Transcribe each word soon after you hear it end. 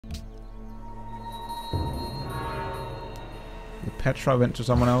Petra went to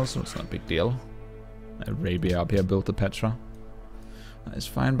someone else, so it's not a big deal. Arabia up here built the Petra. That is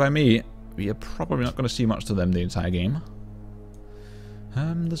fine by me. We are probably not going to see much to them the entire game.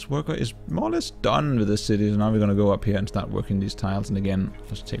 This worker is more or less done with the city, so now we're going to go up here and start working these tiles. And again, it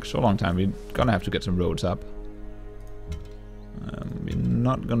just takes so long time. We're going to have to get some roads up. We're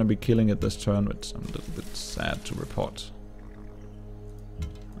not going to be killing it this turn, which I'm a little bit sad to report.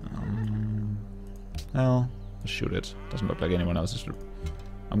 Well, shoot it. Doesn't look like anyone else is...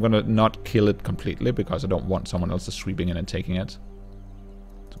 I'm going to not kill it completely because I don't want someone else sweeping in and taking it.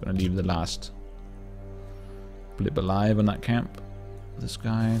 So I'm going to leave the last blip alive in that camp. This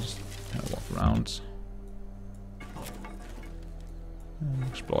guy just kind of walk around.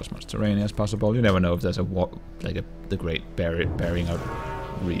 Explore as much terrain as possible. You never know if there's a the great barrier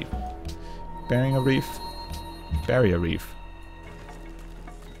reef.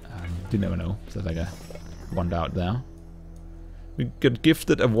 You never know. So there's like a one out there. We got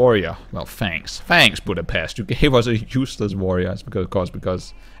gifted a warrior. Well, thanks. Thanks, Budapest. You gave us a useless warrior. It's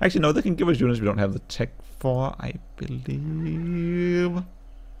because... Actually, no, they can give us units we don't have the tech for, I believe.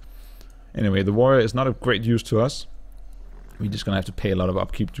 Anyway, the warrior is not of great use to us. We're just going to have to pay a lot of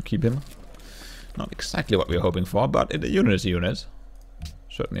upkeep to keep him. Not exactly what we were hoping for, but a unit is a unit.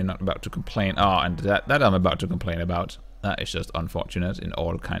 Certainly not about to complain. Oh, and that I'm about to complain about. That is just unfortunate in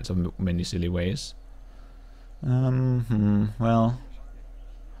all kinds of many silly ways. Well,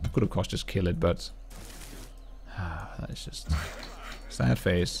 I could of course just kill it, but that is just sad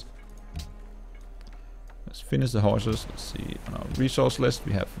face. Let's finish the horses. Let's see, on our resource list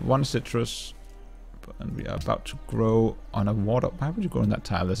we have 1 citrus, and we are about to grow on a water. Why would you grow on that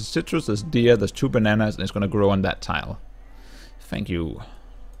tile? There's a citrus, there's deer, there's 2 bananas, and it's going to grow on that tile. Thank you.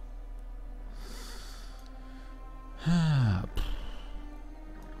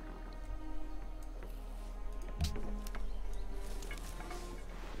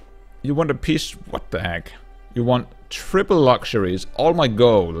 You want a peace... What the heck? You want triple luxuries, all my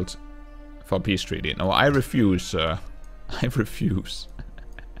gold, for a peace treaty. No, I refuse, sir. I refuse.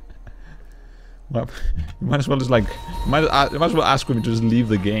 Well, you might as well just like... You might as well ask me to just leave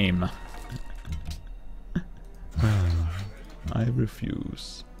the game. I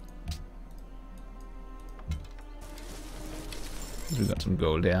refuse. We got some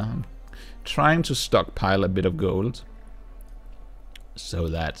gold here. I'm trying to stockpile a bit of gold. So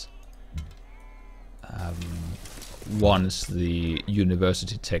that... once the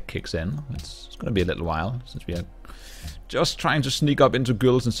university tech kicks in, it's going to be a little while since we are just trying to sneak up into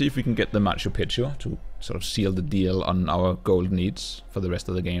guilds and see if we can get the Machu Picchu to sort of seal the deal on our gold needs for the rest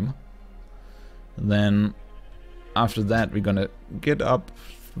of the game. And then after that we're going to get up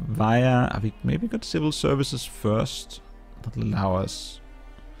via... we maybe got civil services first. That'll allow us...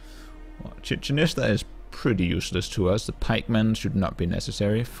 Well, Chichinista is pretty useless to us. The pikemen should not be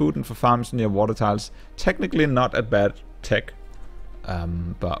necessary. Food and for farms near water tiles. Technically not a bad tech,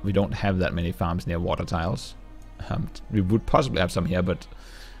 but we don't have that many farms near water tiles. We would possibly have some here, but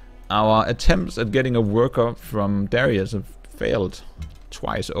our attempts at getting a worker from Darius have failed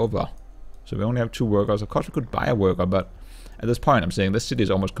twice over. So we only have 2 workers. Of course we could buy a worker, but at this point I'm saying this city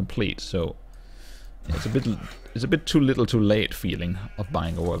is almost complete, so it's a bit too little too late feeling of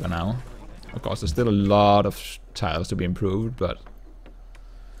buying a worker now. Of course, there's still a lot of tiles to be improved, but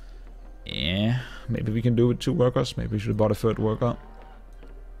yeah, maybe we can do with 2 workers. Maybe we should have bought a 3rd worker.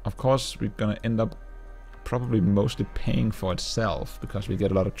 Of course, we're gonna end up probably mostly paying for itself because we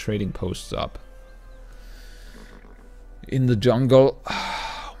get a lot of trading posts up in the jungle.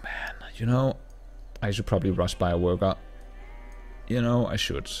 Oh man, you know, I should probably rush by a worker. You know, I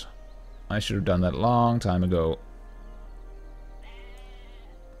should have done that a long time ago.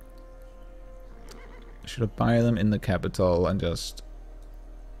 Should I buy them in the capital and just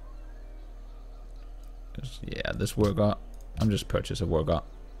yeah, this worker. I'm just purchase a worker.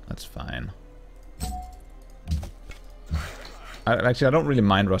 That's fine. I don't really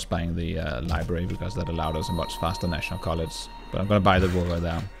mind rush buying the library because that allowed us a much faster national college. But I'm gonna buy the worker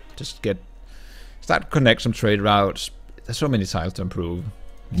there. Just start connect some trade routes. There's so many tiles to improve.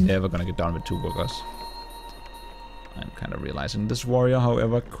 Never gonna get done with 2 workers. I'm kind of realizing this warrior,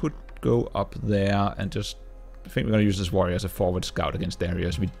 however, could go up there and just... I think we're going to use this warrior as a forward scout against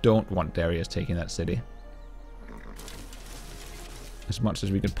Darius. We don't want Darius taking that city. As much as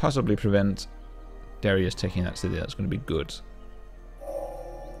we could possibly prevent Darius taking that city, that's going to be good.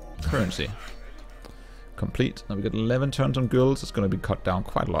 Currency. Complete. Now we got 11 turns on guilds. It's going to be cut down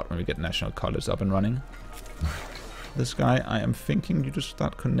quite a lot when we get National College up and running. This guy, I am thinking you just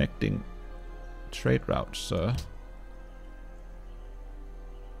start connecting trade routes, sir.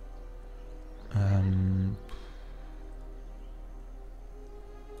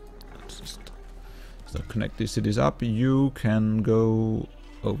 So connect these cities up. You can go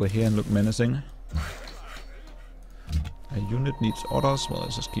over here and look menacing. A unit needs orders. Well,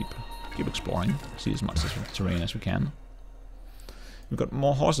 let's just keep exploring. See as much as terrain as we can. We've got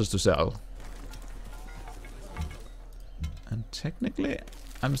more horses to sell. And technically,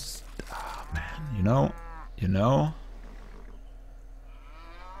 oh man, you know.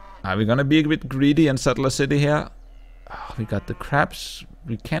 Are we gonna be a bit greedy and settle a city here? Oh, we got the crabs.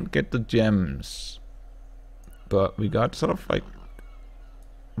 We can't get the gems. But we got sort of like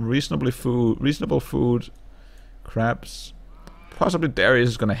reasonable food, crabs. Possibly Darius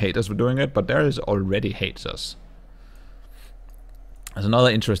is gonna hate us for doing it, but Darius already hates us. There's another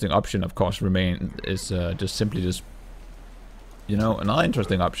interesting option, of course, another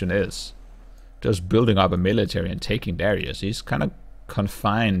interesting option is just building up a military and taking Darius. He's kind of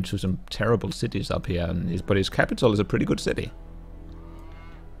confined to some terrible cities up here, but his capital is a pretty good city.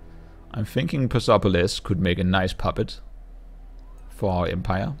 I'm thinking Persepolis could make a nice puppet for our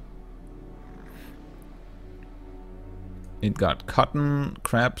empire. It got cotton,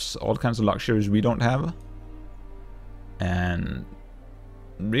 crabs, all kinds of luxuries we don't have. And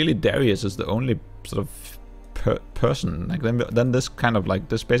really Darius is the only sort of person. Like then this kind of like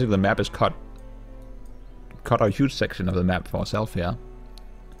this basically the map is cut a huge section of the map for ourselves here.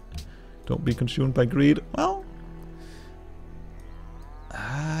 Don't be consumed by greed. Well,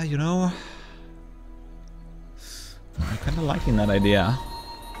 you know, I'm kind of liking that idea.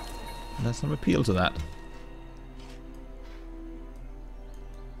 There's some appeal to that.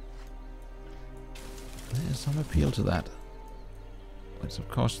 There's some appeal to that. But of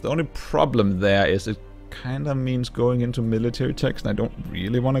course, the only problem there is it kind of means going into military tax, and I don't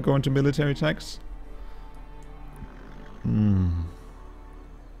really want to go into military tax.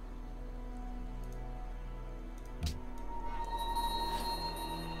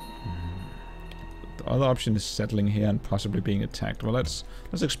 The other option is settling here and possibly being attacked. Well, let's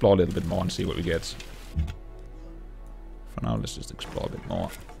explore a little bit more and see what we get. For now, let's just explore a bit more.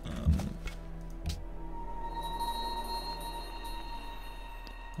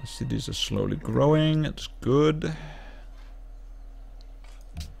 The cities are slowly growing. It's good.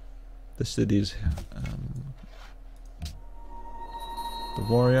 The cities, the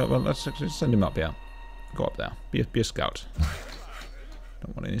warrior. Well, let's actually send him up here. Go up there. Be a scout.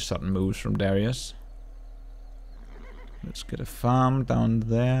 Don't want any sudden moves from Darius. Let's get a farm down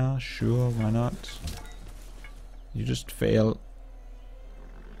there. Sure, why not? You just fail.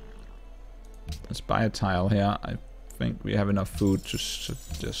 Let's buy a tile here. I think we have enough food to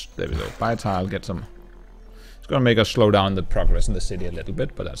just... There we go. Buy a tile, get some... It's gonna make us slow down the progress in the city a little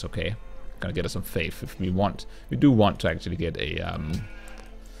bit, but that's okay. Gonna get us some faith if we want. We do want to actually get a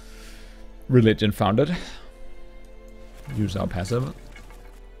religion founded. Use our passive.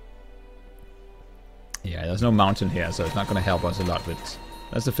 Yeah, there's no mountain here, so it's not going to help us a lot with...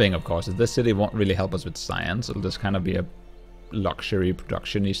 That's the thing, of course, is this city won't really help us with science. It'll just kind of be a luxury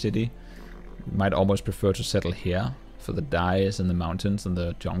production-y city. We might almost prefer to settle here for the dyes and the mountains and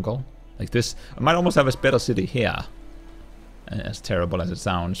the jungle. Like this, I might almost have a better city here. As terrible as it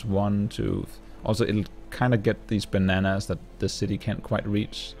sounds. 1, 2... Also, it'll kind of get these bananas that this city can't quite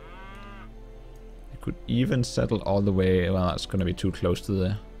reach. You could even settle all the way... Well, that's going to be too close to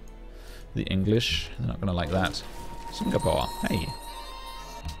the English. They're not gonna like that. Singapore, hey.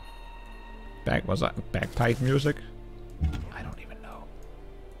 Was that bagpipe music? I don't even know.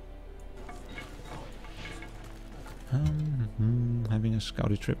 Having a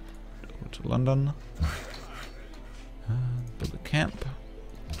scouty trip over to London. Build a camp.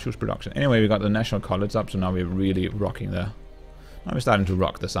 Choose production. Anyway, we got the National College up, so now we're really rocking there. Now we're starting to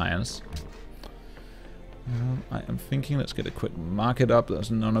rock the science. I am thinking, let's get a quick market up.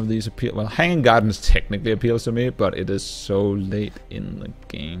 There's none of these appeal. Well, Hanging Gardens technically appeals to me, but it is so late in the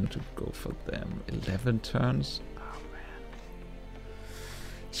game to go for them. 11 turns? Oh, man.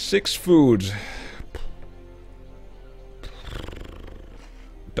 6 food.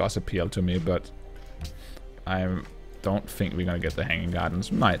 Does appeal to me, but I don't think we're going to get the Hanging Gardens.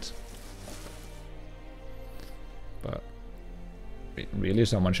 Might. But really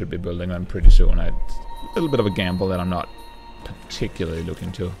someone should be building them pretty soon. A little bit of a gamble that I'm not particularly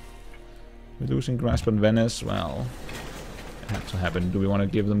looking to. We're losing Grasp on Venice. Well, it had to happen. Do we want to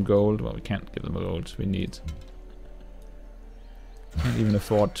give them gold? Well, we can't give them gold. We need... Can't even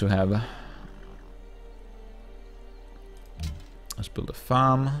afford to have... Let's build a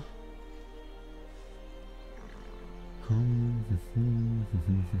farm.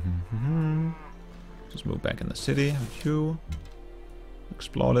 Just move back in the city. You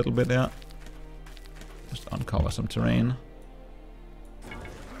explore a little bit there. Just uncover some terrain.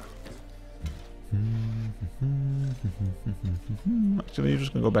 Actually, we're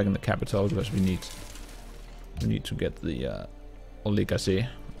just gonna go back in the capital because we need to get the legacy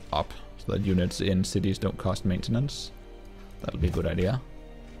up so that units in cities don't cost maintenance. That'll be a good idea.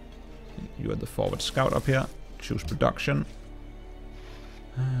 You are the forward scout up here. Choose production.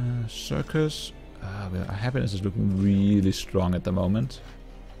 Circus. Well, our happiness is looking really strong at the moment.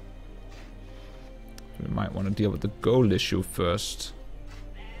 So we might want to deal with the gold issue first.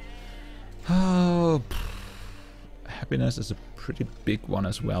 Oh, happiness is a pretty big one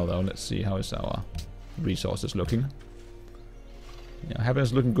as well, though. Let's see how is our resources looking. Yeah, happiness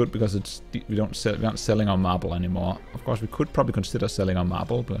is looking good because we aren't selling our marble anymore. Of course, we could probably consider selling our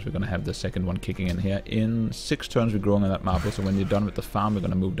marble because we're going to have the second one kicking in here. In 6 turns, we're growing on that marble. So when you're done with the farm, we're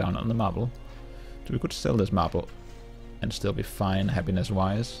going to move down on the marble. So we could sell this marble and still be fine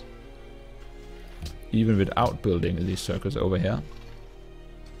happiness-wise, even without building these circles over here.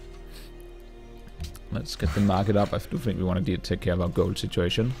 Let's get the market up. I do think we want to take care of our gold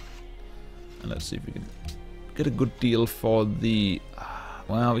situation. And let's see if we can get a good deal for the...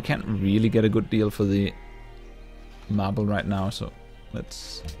 well, we can't really get a good deal for the marble right now, so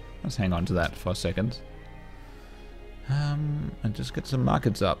let's hang on to that for a second. And just get some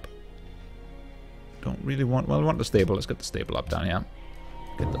markets up. Don't really want... well, we want the stable. Let's get the stable up down here.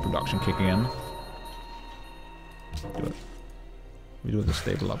 Get the production kicking in. We do the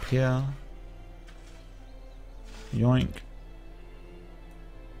stable up here. Yoink.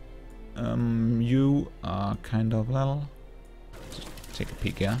 You are kind of, well, just take a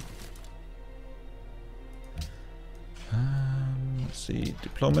peek here. Let's see,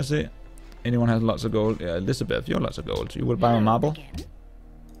 diplomacy. Anyone has lots of gold? Yeah, Elizabeth, you have lots of gold. You will buy my marble?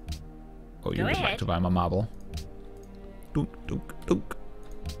 Oh, you would like to buy my marble. Dunk, dunk, dunk.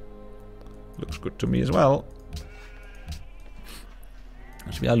 Looks good to me as well.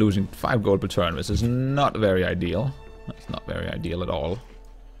 So we are losing 5 gold per turn, which is not very ideal. That's not very ideal at all.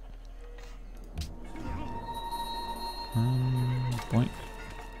 Boink.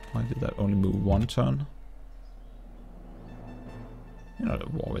 Why did that only move 1 turn? You're not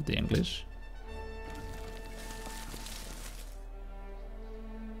at war with the English.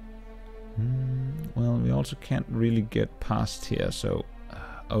 Well, we also can't really get past here, so...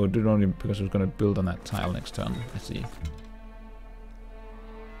 oh, it did only because I was going to build on that tile next turn. I see.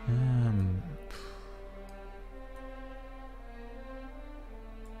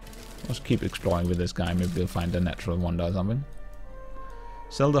 Let's keep exploring with this guy. Maybe we'll find a natural wonder or something.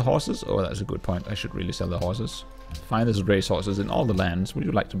 Sell the horses? Oh, that's a good point. I should really sell the horses. Find these race horses in all the lands. Would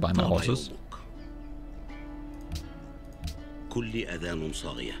you like to buy my horses?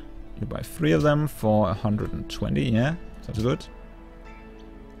 You buy 3 of them for 120, yeah? Sounds good.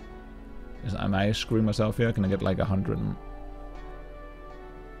 Am I screwing myself here? Can I get like 100? Can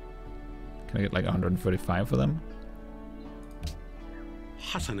I get like 135 for them?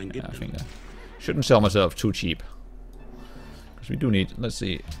 Yeah, I think I shouldn't sell myself too cheap. Because we do need, let's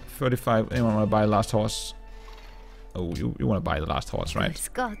see, 35. Anyone want to buy the last horse? Oh, you want to buy the last horse, right?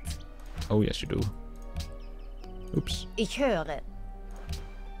 Scott. Oh, yes, you do. Oops. Ich höre.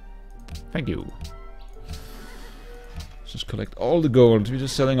 Thank you. Let's just collect all the gold. We're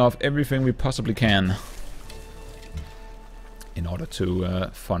just selling off everything we possibly can in order to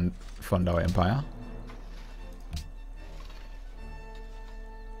fund our empire.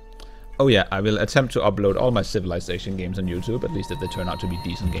 Oh yeah, I will attempt to upload all my civilization games on YouTube, at least if they turn out to be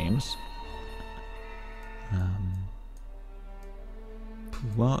decent games.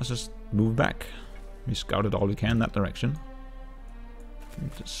 Well, let's just move back. We scouted all we can in that direction.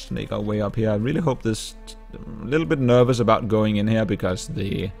 Just snake our way up here. I really hope this... I'm a little bit nervous about going in here because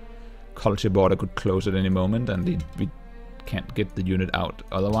the culture border could close at any moment and we can't get the unit out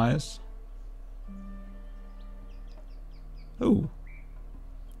otherwise. Oh.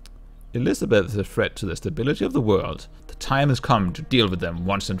 Elizabeth is a threat to the stability of the world. The time has come to deal with them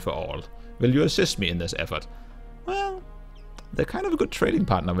once and for all. Will you assist me in this effort? Well, they're kind of a good trading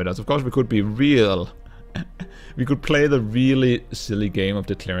partner with us. Of course, we could be real... we could play the really silly game of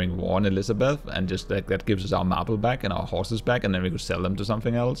declaring war on Elizabeth and just that gives us our marble back and our horses back, and then we could sell them to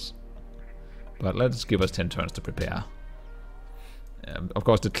something else. But let's give us 10 turns to prepare. Of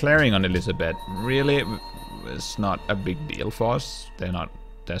course, declaring on Elizabeth really is not a big deal for us.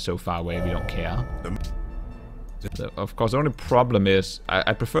 They're so far away, we don't care. Of course, the only problem is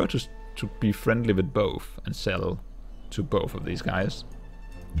I prefer to be friendly with both and sell to both of these guys.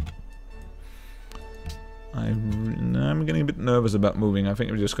 I'm getting a bit nervous about moving. I think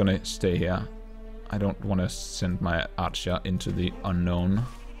we're just gonna stay here. I don't want to send my archer into the unknown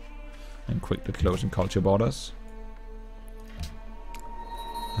and quickly closing culture borders.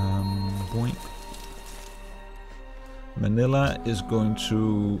 Boink. Manila is going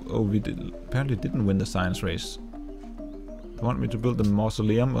to... Oh, we apparently didn't win the science race. They want me to build the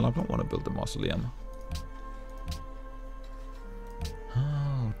mausoleum? Well, I don't want to build the mausoleum.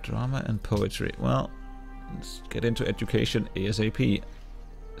 Oh, drama and poetry. Well, let's get into education ASAP.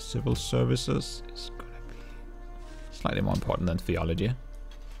 Civil services is going to be slightly more important than theology.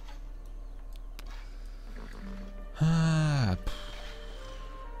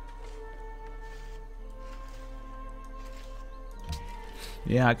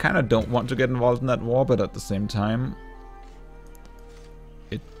 Yeah, I kind of don't want to get involved in that war, but at the same time,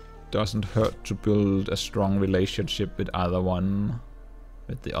 it doesn't hurt to build a strong relationship with either one,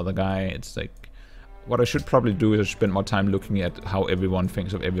 with the other guy. It's like, what I should probably do is spend more time looking at how everyone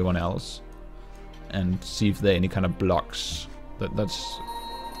thinks of everyone else, and see if there are any kind of blocks. That's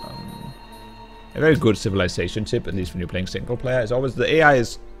a very good civilization tip, at least when you're playing single player. Is always the AI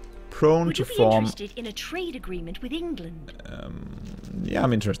is prone to form... Would you be interested in a trade agreement with England? Yeah,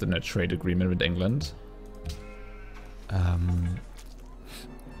 I'm interested in a trade agreement with England.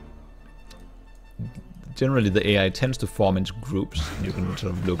 Generally, the AI tends to form into groups. You can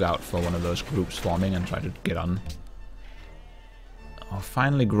sort of look out for one of those groups forming and try to get on. Oh,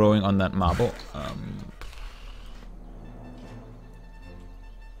 finally growing on that marble.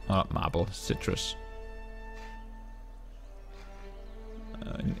 Not marble, citrus.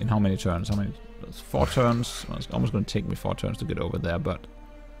 In how many turns? How many? That's 4 turns. Well, it's almost going to take me 4 turns to get over there, but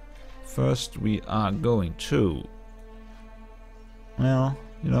first we are going to... Well,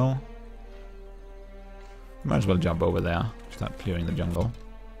 you know... Might as well jump over there. Start clearing the jungle.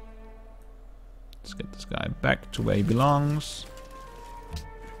 Let's get this guy back to where he belongs.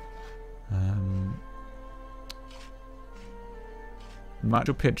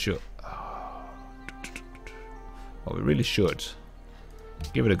 Machu Picchu. Oh, we really should.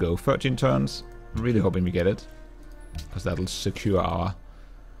 Give it a go. 13 turns. I'm really hoping we get it. Because that'll secure our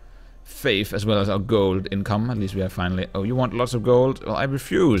faith as well as our gold income. At least we have finally... Oh, you want lots of gold? Well, I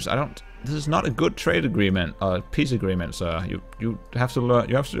refuse. I don't... This is not a good trade agreement. Peace agreement, sir. You have to learn...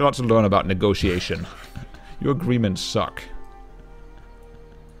 You have lots to learn about negotiation. Your agreements suck.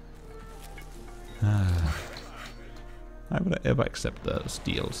 Why would I ever accept those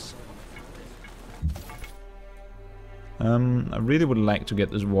deals? I really would like to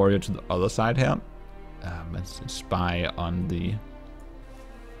get this warrior to the other side here. Let's spy on the...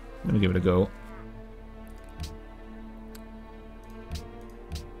 I'm gonna give it a go.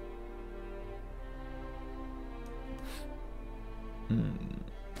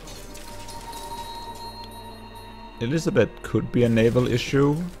 Elizabeth could be a naval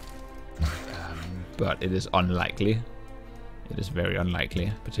issue, but it is unlikely. It is very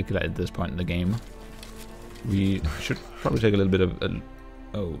unlikely, particularly at this point in the game. We should probably take a little bit of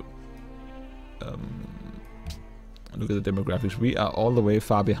look at the demographics. We are all the way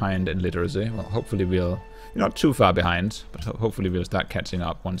far behind in literacy. Well, hopefully we're not too far behind, but hopefully we'll start catching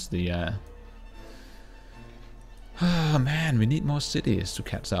up once the... Oh man, we need more cities to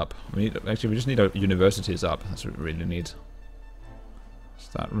catch up. Actually, we just need our universities up. That's what we really need.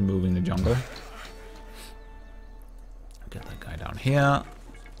 Start removing the jungle. Get that guy down here.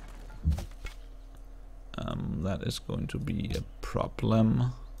 That is going to be a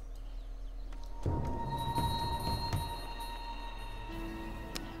problem.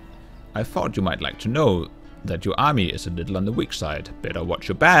 I thought you might like to know that your army is a little on the weak side. Better watch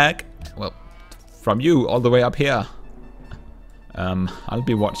your back. Well, from you all the way up here. I'll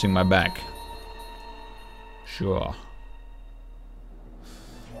be watching my back. Sure.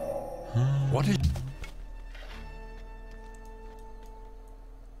 What is...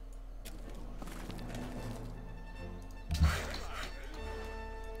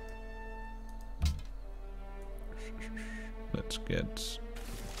 Let's get...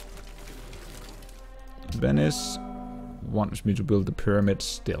 Venice wants me to build the pyramids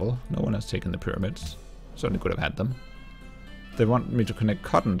still. No one has taken the pyramids. Certainly could have had them. They want me to connect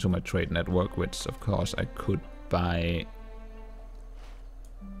cotton to my trade network, which of course I could by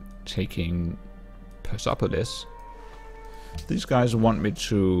taking Persepolis. These guys want me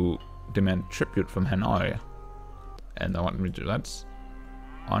to demand tribute from Hanoi. And they want me to... That's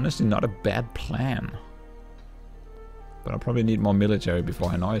honestly not a bad plan. But I'll probably need more military before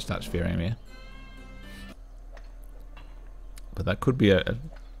Hanoi starts fearing me. But that could be a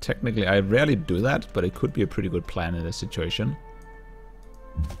technically, I rarely do that, but it could be a pretty good plan in this situation.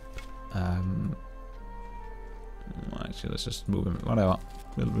 Actually, let's just move him. Whatever.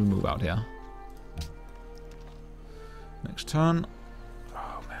 We'll move out here. Next turn.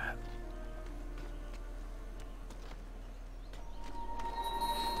 Oh, man.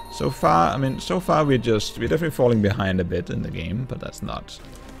 So far, I mean, so far we're definitely falling behind a bit in the game, but that's not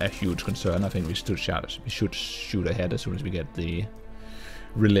a huge concern. I think we should shoot ahead as soon as we get the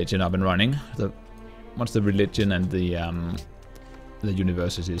religion up and running. Once the religion and the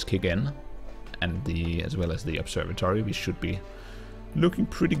universities kick in, and as well as the observatory, we should be looking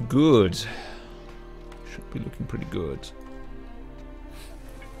pretty good.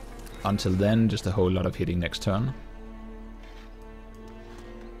 Until then, just a whole lot of hitting next turn.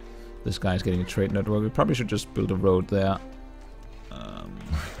 This guy's getting a trade network. We probably should just build a road there. Come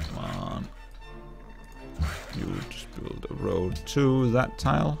on. You just build a road to that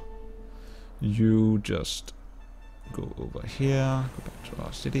tile. You just go over here. Go back to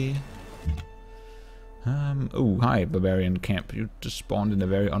our city. Oh, hi, barbarian camp. You just spawned in a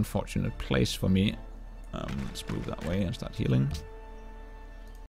very unfortunate place for me. Let's move that way and start healing.